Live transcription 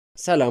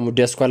ሰላም ውድ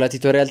ያስኳላ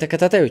ቲዩቶሪያል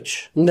ተከታታዮች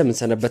እንደምን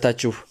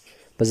ሰነበታችሁ?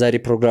 በዛሬ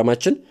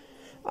ፕሮግራማችን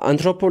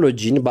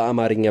አንትሮፖሎጂን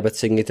በአማርኛ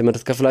በተሰኘ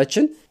ትምህርት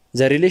ክፍላችን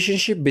the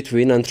relationship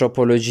between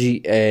anthropology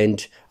and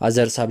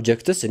other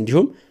subjects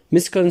እንዲሁም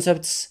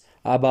misconceptions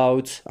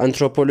about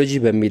anthropology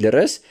በሚል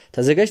ርዕስ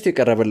ተዘጋጅቶ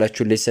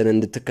የቀረበላችሁ ሌሰን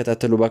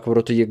እንድትከታተሉ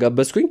በአክብሮት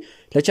እየጋበዝኩኝ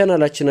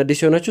ለቻናላችን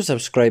አዲስ የሆናችሁ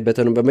ሰብስክራይብ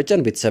በተኑን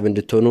በመጫን ቤተሰብ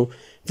እንድትሆኑ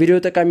ቪዲዮ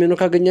ጠቃሚ ሆኖ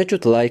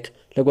ካገኛችሁት ላይክ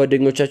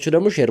ለጓደኞቻችሁ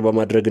ደግሞ ሼር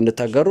በማድረግ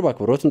እንድታጋሩ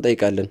በአክብሮት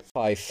እንጠይቃለን።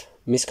 5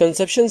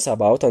 misconceptions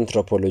about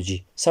anthropology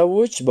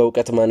ሰዎች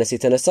በእውቀት ማነስ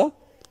የተነሳ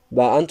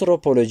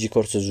በአንትሮፖሎጂ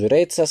ኮርስ ዙሪያ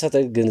የተሳሳተ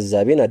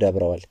ግንዛቤን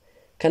አዳብረዋል።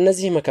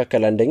 ከነዚህ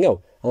መካከል አንደኛው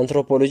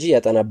አንትሮፖሎጂ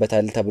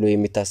ያጠናበታል ተብሎ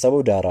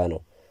የሚታሰበው ዳራ ነው።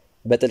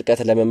 በጥልቀት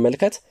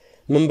ለመመልከት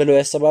ምን ብለው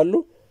ያስባሉ?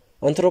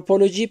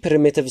 አንትሮፖሎጂ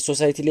ፕሪሚቲቭ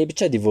ሶሳይቲ ላይ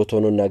ብቻ ዲቮት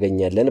ሆኖ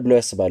እናገኛለን ብለው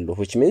ያስባሉ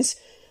which means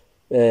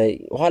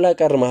ኋላ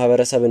ቀር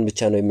ማህበረሰብን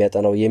ብቻ ነው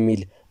የሚያጠናው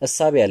የሚል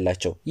እሳቤ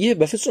ያላቸው። ይህ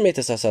በፍጹም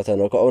የተሳሳተ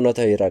ነው፣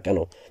 ከእውነታው የራቀ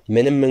ነው።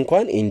 ምንም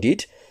እንኳን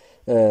indeed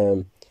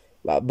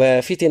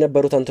በፊት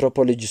የነበሩት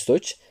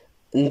አንትሮፖሎጂስቶች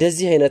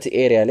እንደዚህ አይነት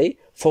ኤሪያ ላይ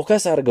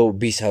ፎከስ አድርገው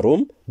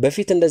ቢሰሩም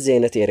በፊት እንደዚህ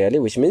አይነት ኤሪያ ላይ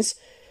which means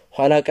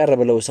ኋላ ቀር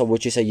ብለው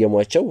ሰዎች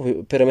የሰየሟቸው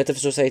ፕሪሚቲቭ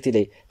ሶሳይቲ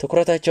ላይ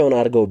ትኩረታቸውን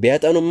አድርገው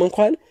ቢያጠኑም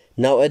እንኳን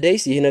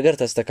nowadays ይህ ነገር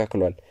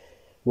ተስተካክሏል።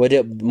 ወደ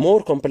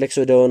ሞር ኮምፕሌክስ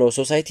ወደ ሆነው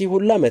ሶሳይቲ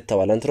ሁላ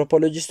መጥተዋል።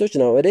 አንትሮፖሎጂስቶች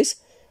nowadays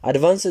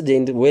advanced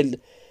and well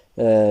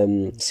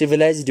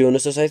civilized የሆኑ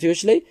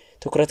ሶሳይቲዎች ላይ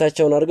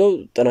ትኩረታቸውን አድርገው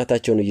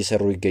ጥናታቸውን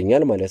እየሰሩ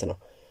ይገኛል ማለት ነው።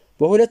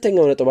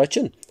 በሁለተኛው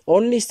ነጥባችን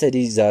only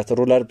study that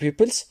rural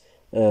peoples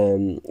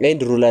and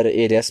rural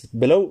areas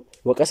ብለው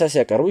ወቀሳ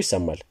ሲያቀርቡ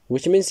ይሰማል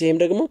which means ይሄም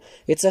ደግሞ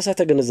የተሳሳተ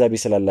ግንዛቤ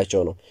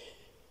ስላላቸው ነው።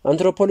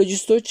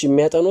 አንትሮፖሎጂስቶች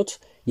የሚያጠኑት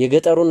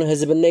የገጠሩን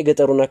ህዝብና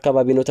የገጠሩን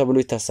አካባቢ ነው ተብሎ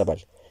ይታሰባል።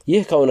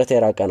 ይህ ከእውነት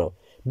የራቀ ነው።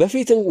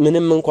 በፊት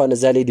ምንም እንኳን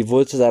እዛ ላይ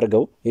ዲቮት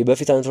አድርገው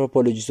በፊት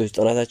አንትሮፖሎጂስቶች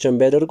ጥናታቸውን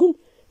ቢያደርጉም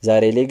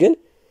ዛሬ ላይ ግን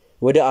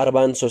ወደ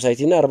አርባን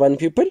ሶሳይቲ እና አርባን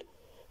ፒፕል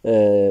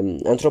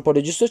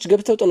አንትሮፖሎጂስቶች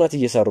ገብተው ጥናት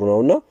እየሰሩ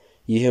ነውና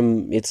ይህም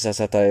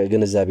የተሳሳተ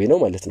ግንዛቤ ነው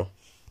ማለት ነው።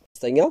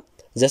 ሶስተኛው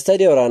the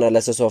study or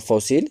analysis of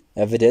fossil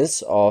evidence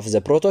of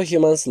the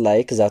proto-humans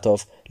like that of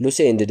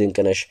Lucy and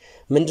ድንቅነሽ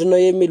ምንድነው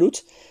የሚሉት?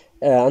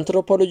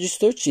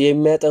 አንትሮፖሎጂስቶች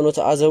የሚያጠኑት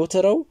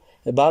አዘውትረው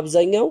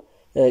በአብዛኛው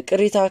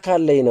ቅሪታ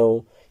አካል ላይ ነው፣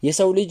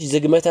 የሰው ልጅ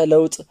ዝግመተ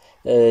ለውጥ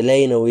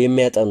ላይ ነው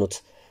የሚያጠኑት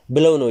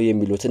ብለው ነው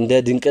የሚሉት። እንደ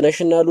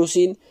ድንቅነሽና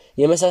ሉሲን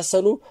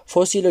የመሳሰሉ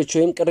ፎሲሎች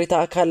ወይም ቅሪታ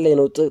አካል ላይ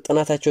ነው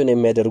ጥናታቸውን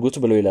የሚያደርጉት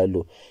ብለው ይላሉ።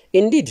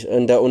 indeed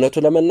እንደ እውነቱ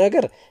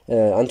ለመናገር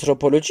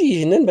አንትሮፖሎጂ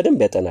ይህንን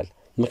በደንብ ያጠናል።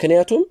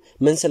 ምክንያቱም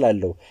ምን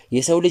ስላለው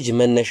የሰው ልጅ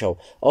መነሻው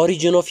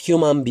origin of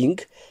human being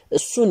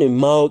እሱን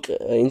ማወቅ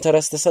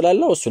ኢንተረስት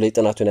ስላለው እሱ ላይ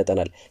ጥናቱን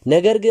ያጠናል።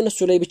 ነገር ግን እሱ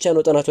ላይ ብቻ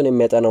ነው ጥናቱን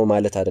የሚያጠናው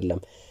ማለት አይደለም።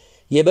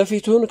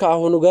 የበፊቱን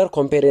ከአሁኑ ጋር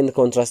ኮምፔር ኤንድ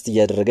ኮንትራስት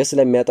እያደረገ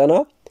ስለሚያጠና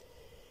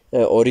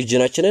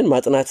ኦሪጂናችንን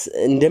ማጥናት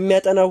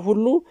እንደሚያጠናው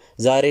ሁሉ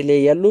ዛሬ ላይ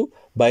ያሉ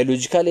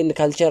ባዮሎጂካል ኤንድ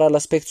ካልቸራል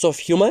አስፔክትስ ኦፍ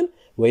ሂዩማን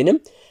ወይንም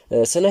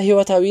ስነ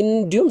ህይወታዊ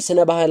እንዲሁም ስነ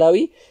ባህላዊ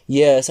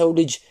የሰው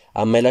ልጅ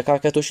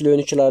አመለካከቶች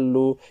ሊሆን ይችላሉ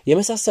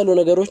የመሳሰሉ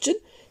ነገሮችን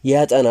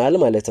ያጠናል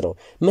ማለት ነው።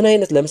 ምን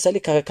አይነት ለምሳሌ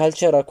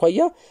ከካልቸር አኳያ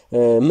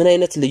ምን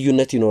አይነት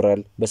ልዩነት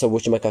ይኖራል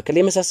በሰዎች መካከል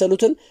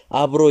የመሳሰሉትን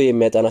አብሮ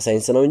የሚያጠና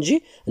ሳይንስ ነው እንጂ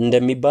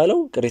እንደሚባለው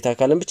ቅሪታ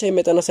አካልን ብቻ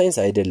የሚያጠና ሳይንስ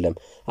አይደለም።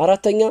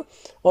 አራተኛ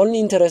only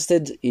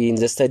interested in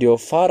the study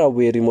of far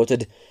away remote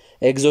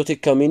exotic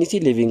community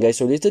living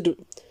isolated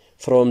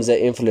from the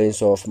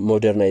influence of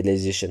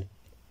modernization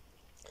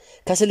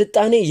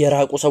ከስልጣኔ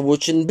የራቁ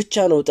ሰዎችን ብቻ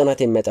ነው ጥናት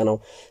የሚያጠናው።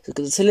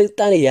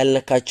 ስልጣኔ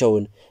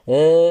ያልነካቸውን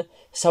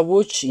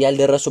ሰዎች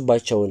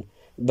ያልደረሱባቸውን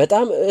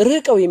በጣም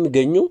ርቀው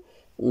የሚገኙ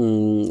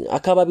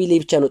አካባቢ ላይ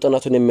ብቻ ነው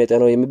ጥናቱን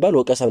የሚያጠናው የሚባል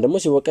ወቀሳም ደግሞ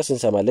ሲወቀስ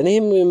እንሰማለን።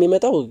 ይሄም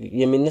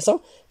የሚነሳው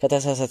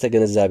ከተሳሳተ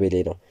ግንዛቤ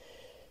ላይ ነው።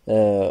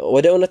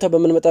 ወደ እውነታው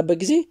በመንመጣበት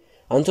ጊዜ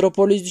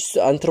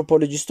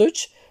አንትሮፖሎጂስቶች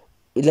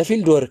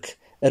ለፊልድ ወርክ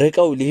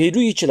ርቀው ሊሄዱ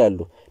ይችላሉ።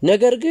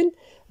 ነገር ግን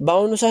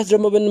በአሁኑ ሰዓት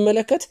ደግሞ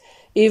ብንመለከት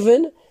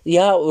ኢቭን ያ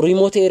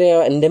ሪሞት ኤሪያ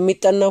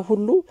እንደሚጠናው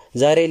ሁሉ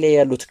ዛሬ ላይ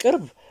ያሉት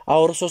ቅርብ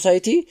አውር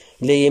ሶሳይቲ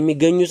ላይ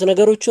የሚገኙት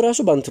ነገሮች ራሱ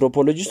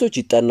በአንትሮፖሎጂስቶች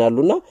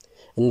ይጠናሉና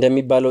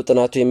እንደሚባለው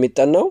ጥናቱ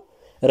የሚጠናው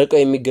ርቀው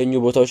የሚገኙ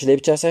ቦታዎች ላይ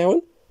ብቻ ሳይሆን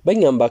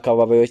በእኛም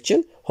በአካባቢያችን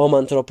ሆም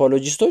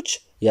አንትሮፖሎጂስቶች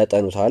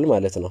ያጠኑታል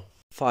ማለት ነው።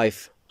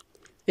 5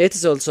 It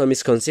is also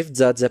misconceived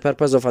that the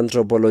purpose of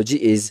anthropology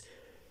is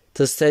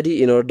to study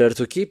in order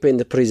to keep and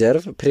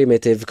preserve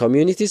primitive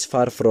communities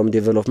far from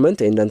development,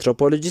 and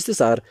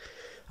anthropologists are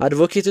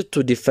advocated to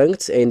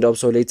defunct and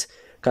obsolete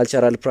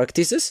cultural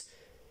practices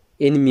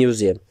in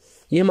museum.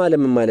 ይህ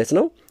ማለት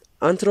ነው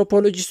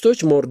አንትሮፖሎጂስቶች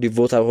ሞር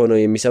ዲቮት ሆነው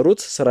የሚሰሩት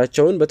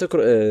ስራቸውን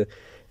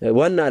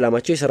ዋና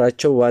ዓላማቸው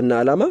የሰራቸው ዋና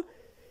ዓላማ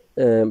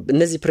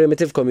እነዚህ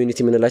ፕሪሚቲቭ ኮሚዩኒቲ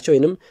ምንላቸው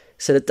ወይንም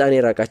ስልጣኔ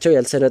ራቃቸው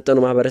ያልሰነጠኑ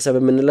ማህበረሰብ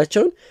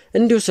ምንላቸው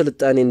እንዲሁ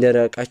ስልጣኔ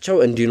እንደራቃቸው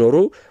እንዲኖሩ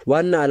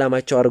ዋና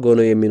ዓላማቸው አድርገው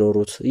ነው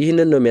የሚኖሩት።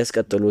 ይህንን ነው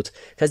የሚያስቀጥሉት።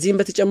 ከዚህም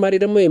በተጨማሪ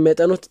ደግሞ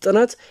የሚያጠኑት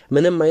ጥናት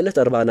ምንም አይነት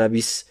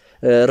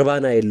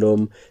እርባና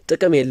የለውም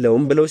ጥቅም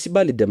የለውም ብለው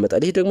ሲባል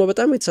ይደመጣል። ይህ ደግሞ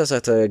በጣም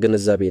የተሳሳተ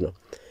ግንዛቤ ነው።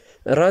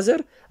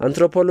 ራዘር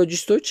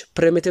አንትሮፖሎጂስቶች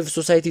ፕሪሚቲቭ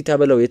ሶሳይቲ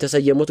ተብለው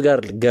የተሰየሙት ጋር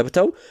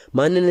ገብተው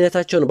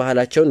ማንነታቸውን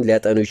ባህላቸውን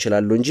ሊያጠኑ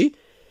ይችላሉ እንጂ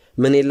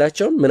ምን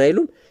የላቸውም ምን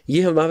አይሉም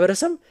ይህ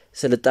ማህበረሰብ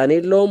ስልጣኔ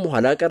የለውም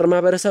ኋላ ቀር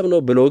ማህበረሰብ ነው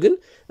ብሎ ግን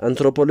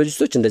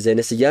አንትሮፖሎጂስቶች እንደዚህ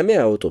አይነት ስያሜ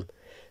አያወጡም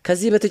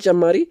ከዚህ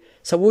በተጨማሪ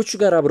ሰዎቹ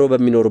ጋር አብረው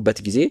በሚኖሩበት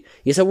ጊዜ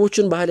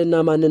የሰዎችን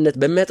ባህልና ማንነት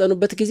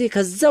በሚያጠኑበት ጊዜ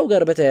ከዛው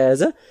ጋር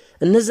በተያያዘ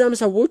እነዛም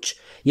ሰዎች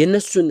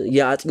የነሱን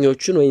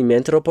የአጥኞቹን ወይም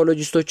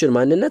የአንትሮፖሎጂስቶችን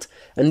ማንነት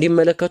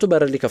እንዲመለከቱ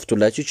በር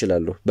ሊከፍቱላቸው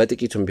ይችላሉ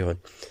በጥቂቱም ቢሆን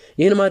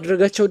ይህን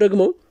ማድረጋቸው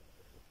ደግሞ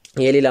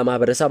የሌላ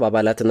ማህበረሰብ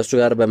አባላት እነሱ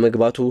ጋር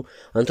በመግባቱ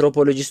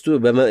አንትሮፖሎጂስቱ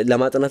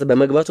ለማጥናት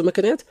በመግባቱ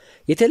ምክንያት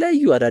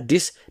የተለያዩ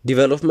አዳዲስ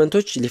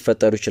ዲቨሎፕመንቶች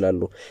ሊፈጠሩ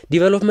ይችላሉ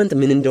ዲቨሎፕመንት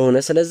ምን እንደሆነ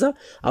ስለዛ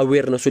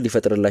አዌርነሱ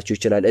ሊፈጥርላቸው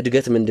ይችላል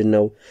እድገት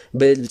ምንድነው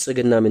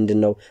ብልጽግና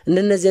ምንድነው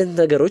እንደነዚህ አይነት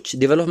ነገሮች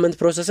ዲቨሎፕመንት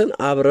ፕሮሰስን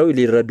አብረው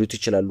ሊረዱት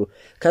ይችላሉ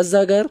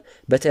ከዛ ጋር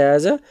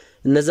በተያያዘ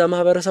እነዛ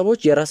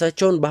ማህበረሰቦች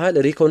የራሳቸውን ባህል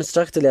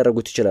ሪኮንስትራክት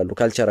ሊያደርጉት ይችላሉ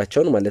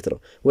ካልቸራቸውን ማለት ነው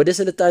ወደ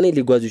ስልጣኔ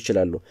ሊጓዙ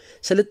ይችላሉ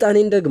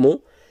ስልጣኔን ደግሞ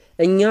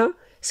እኛ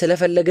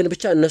ስለፈለግን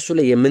ብቻ እነሱ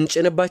ላይ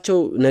የምንጭንባቸው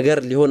ነገር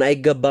ሊሆን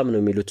አይገባም ነው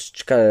የሚሉት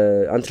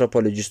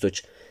አንትሮፖሎጂስቶች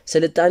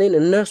ስልጣኔን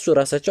እነሱ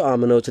ራሳቸው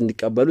አምነውት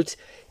እንዲቀበሉት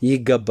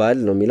ይገባል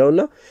ነው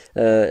የሚለውና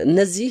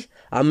እነዚህ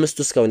አምስቱ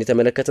እስካሁን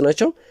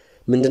የተመለከትናቸው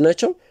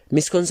ምንድናቸው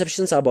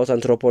ሚስኮንሰፕሽንስ አባውት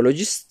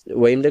አንትሮፖሎጂስ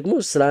ወይም ደግሞ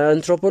ስለ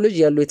አንትሮፖሎጂ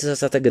ያሉ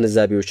የተሳሳተ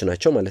ግንዛቤዎች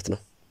ናቸው ማለት ነው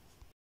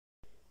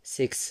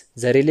 6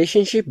 the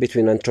relationship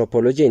between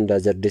anthropology and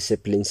other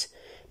disciplines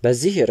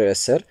በዚህ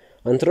ርዕስ ስር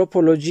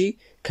አንትሮፖሎጂ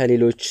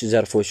ከሌሎች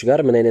ዘርፎች ጋር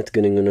ምን አይነት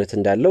ግንኙነት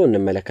እንዳለው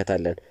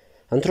እንመለከታለን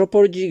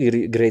Anthropology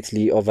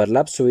greatly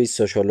overlaps with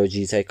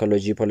sociology,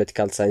 psychology,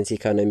 political science,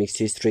 economics,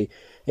 history,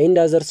 and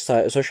other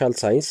social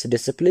science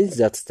disciplines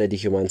that study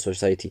human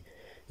society.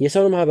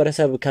 የሰው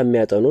ማህበረሰብ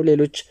ከሚያጠኑ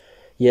ሌሎች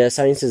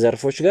የሳይንስ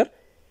ዘርፎች ጋር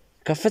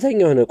ከፍተኛ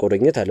የሆነ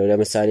ቁርኝት አለው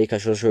ለምሳሌ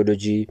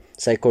ከሶሺዮሎጂ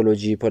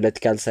ሳይኮሎጂ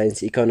ፖለቲካል ሳይንስ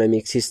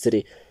ኢኮኖሚክስ ሂስትሪ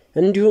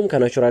እንዲሁም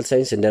ከናቹራል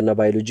ሳይንስ እንደና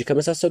ባዮሎጂ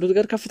ከመሳሰሉት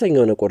ጋር ከፍተኛ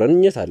የሆነ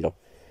ቁርኝት አለው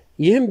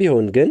ይህም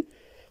ቢሆን ግን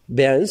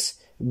ቢያንስ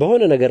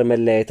በሆነ ነገር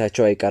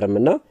መለያየታቸው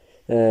አይቀርምና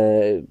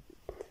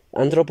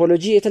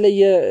አንትሮፖሎጂ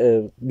የተለየ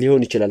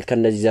ሊሆን ይችላል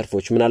ከነዚህ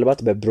ዘርፎች ምናልባት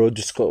በብሮድ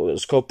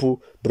ስኮፑ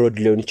ብሮድ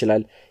ሊሆን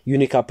ይችላል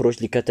ዩኒክ አፕሮች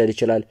ሊከተል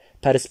ይችላል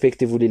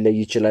ፐርስፔክቲቭ ሊለይ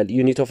ይችላል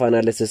ዩኒት ኦፍ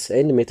አናሊሲስ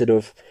ኤንድ ሜተድ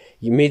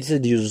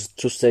ዩዝድ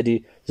ቱ ስተዲ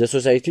ዘ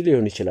ሶሳይቲ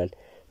ሊሆን ይችላል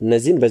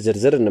እነዚህን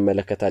በዝርዝር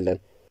እንመለከታለን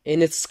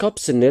in its scope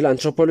ስንል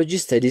አንትሮፖሎጂ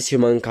ስተዲስ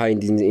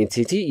humankind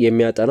entity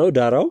የሚያጠናው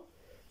ዳራው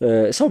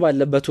ሰው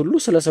ባለበት ሁሉ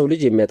ስለ ሰው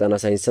ልጅ የሚያጠና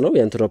ሳይንስ ነው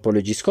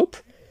የአንትሮፖሎጂ ስኮፕ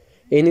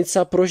in its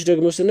approach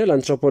ደግሞ ስንል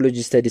አንትሮፖሎጂ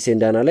ስተዲስ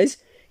and analyze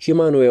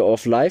human way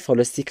of life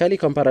holistically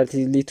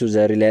comparatively to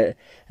the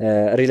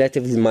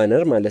relative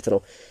manner ማለት ነው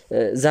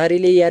ዛሬ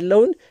ላይ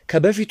ያለውን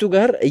ከበፊቱ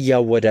ጋር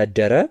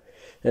ያወዳደረ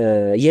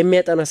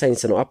የሚያጠና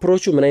ሳይንስ ነው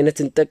አፕሮቹ ምን አይነት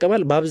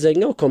እንጠቀማል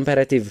በአብዛኛው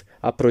ኮምፓራቲቭ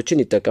አፕሮችን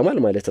ይጠቀማል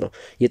ማለት ነው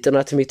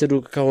የጥናት ሜቶዱ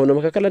ከሆነ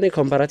መካከል ላይ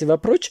ኮምፓራቲቭ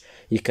አፕሮች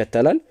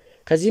ይከተላል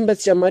ከዚህም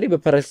በተጨማሪ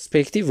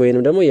በፐርስፔክቲቭ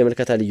ወይንም ደግሞ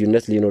የመልከታ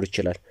ልዩነት ሊኖር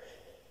ይችላል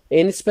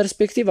in its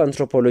perspective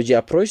anthropology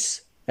approach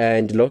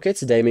and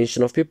locates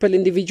dimension of people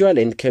individual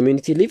and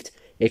community lived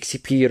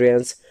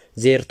experience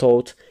their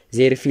thought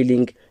their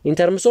feeling in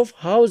terms of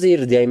how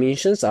their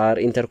dimensions are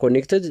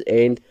interconnected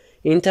and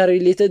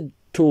interrelated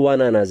to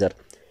one another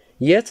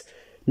yet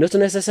not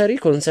necessarily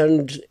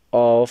concerned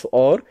of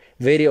or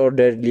very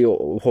orderly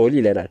whole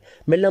ይለናል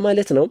ምን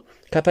ለማለት ነው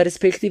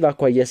ከፐርስፔክቲቭ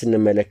አኳያ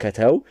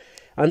ስንመለከተው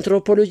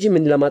አንትሮፖሎጂ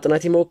ምን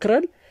ለማጥናት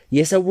ይሞክራል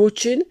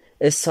የሰዎችን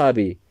እሳቤ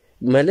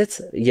ማለት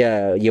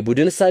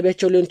የቡድን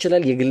እሳቤያቸው ሊሆን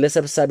ይችላል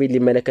የግለሰብ እሳቤ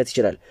ሊመለከት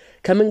ይችላል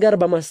ከምን ጋር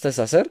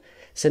በማስተሳሰር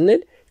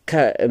ስንል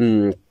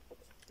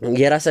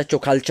የራሳቸው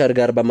ካልቸር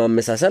ጋር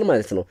በማመሳሰል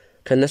ማለት ነው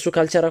ከነሱ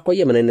ካልቸር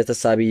አኳያ ምን አይነት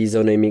ሐሳብ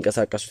ይዘው ነው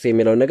የሚንቀሳቀሱት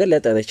የሚለው ነገር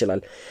ሊያጠና ይችላል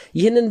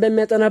ይሄንን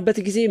በሚያጠናበት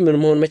ጊዜ ምን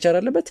መሆን መቻል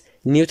አለበት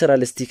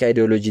ኒውትራሊስቲክ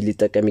አይዲዮሎጂ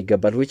ሊጠቀም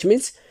ይገባል which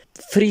means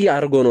ፍሪ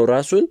አርጎ ነው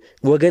ራሱን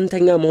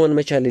ወገንተኛ መሆን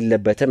መቻል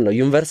የለበትም ነው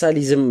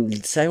ዩኒቨርሳሊዝም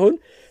ሳይሆን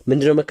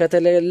ምንድነው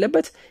መከተል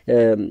ያለበት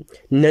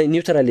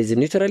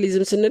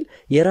ኒውትራሊዝም ስንል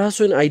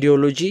የራሱን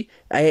አይዲዮሎጂ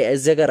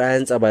እዘጋር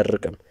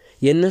አያንጸባርቅም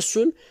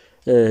የነሱን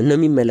ነው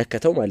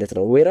የሚመለከተው ማለት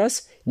ነው whereas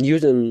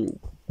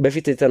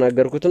በፊት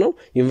የተናገርኩት ነው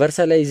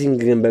ዩኒቨርሳላይዚንግ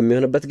ግን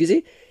በሚሆንበት ጊዜ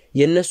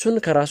የነሱን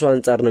ከራሱ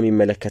አንፃር ነው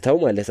የሚመለከተው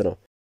ማለት ነው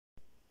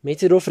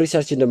ሜቶድ ኦፍ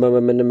ሪሰርች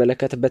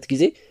እንደምንመለከትበት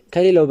ጊዜ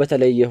ከሌላው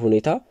በተለየ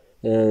ሁኔታ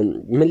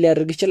ምን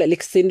ሊያደርግ ይችላል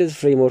ኤክስቴንድድ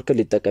ፍሬምወርክ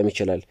ሊጠቀም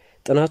ይችላል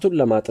ጥናቱን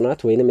ለማጥናት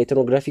ወይንም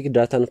ኤትኖግራፊክ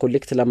ዳታን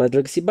ኮሌክት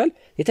ለማድረግ ሲባል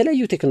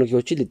የተለያዩ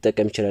ቴክኒኮችን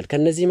ሊጠቀም ይችላል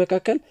ከነዚህ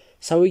መካከል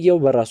ሰውየው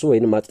በራሱ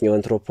ወይንም አጥኚው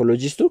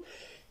አንትሮፖሎጂስቱ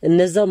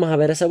እነዛ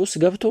ማህበረሰብ ውስጥ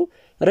ገብቶ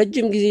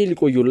ረጅም ጊዜ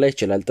ሊቆዩላ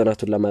ይችላል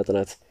ጥናቱን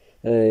ለማጥናት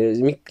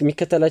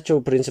የሚከተላቸው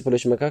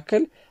ፕሪንሲፕሎች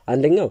መካከል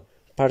አንደኛው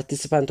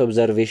ፓርቲሲፓንት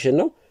ኦብዘርቬሽን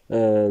ነው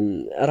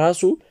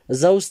ራሱ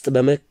እዛ ውስጥ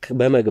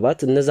በመግባት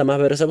እነዛ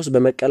ማህበረሰብ ውስጥ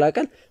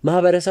በመቀላቀል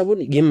ማህበረሰቡን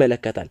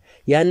ይመለከታል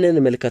ያንን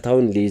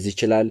መልከታውን ሊይዝ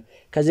ይችላል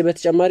ከዚህ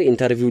በተጨማሪ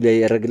ኢንተርቪው ላይ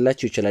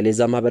ያደርግላችሁ ይችላል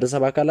የዛ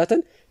ማህበረሰብ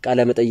አካላትን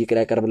ቃለ መጠይቅ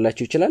ላይ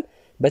ያቀርብላችሁ ይችላል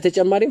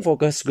በተጨማሪም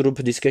ፎከስ ግሩፕ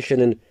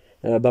ዲስከሽንን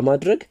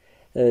በማድረግ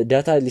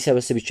ዳታ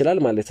ሊሰበስብ ይችላል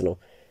ማለት ነው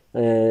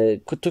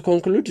to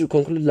conclude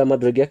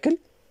ለማድረግ ያክል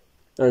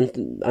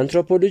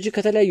አንትሮፖሎጂ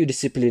ከተለያዩ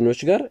ዲሲፕሊኖች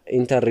ጋር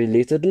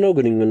ኢንተርሪሌትድ ነው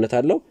ግንኙነት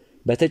አለው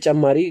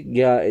በተጨማሪ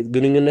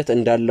ግንኙነት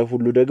እንዳለው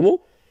ሁሉ ደግሞ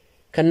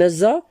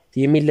ከነዛ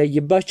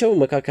የሚለይባቸው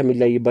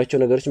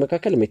ነገሮች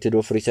መካከል ሜቶድ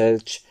ኦፍ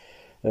ሪሰርች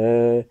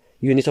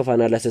ዩኒት ኦፍ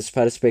አናላሲስ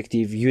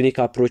ፐርስፔክቲቭ ዩኒክ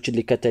አፕሮች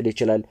ሊከተል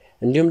ይችላል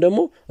እንዲሁም ደግሞ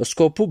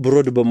ስኮፑ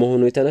ብሮድ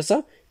በመሆኑ የተነሳ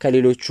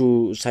ከሌሎቹ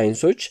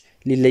ሳይንሶች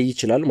ሊለይ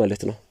ይችላል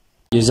ማለት ነው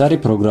የዛሬ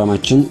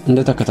ፕሮግራማችን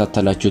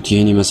እንደተከታተላችሁት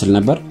ይሄን ይመስል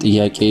ነበር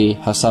ጥያቄ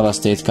ሐሳብ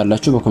አስተያየት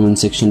ካላችሁ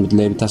በኮሜንት ሴክሽን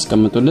ላይ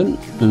ብታስቀምጡልን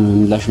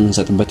ምላሽ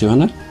እንሰጥበት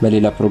ይሆናል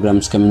በሌላ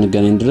ፕሮግራም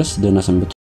እስከምንገናኝ ድረስ ደህና ሰንብቱ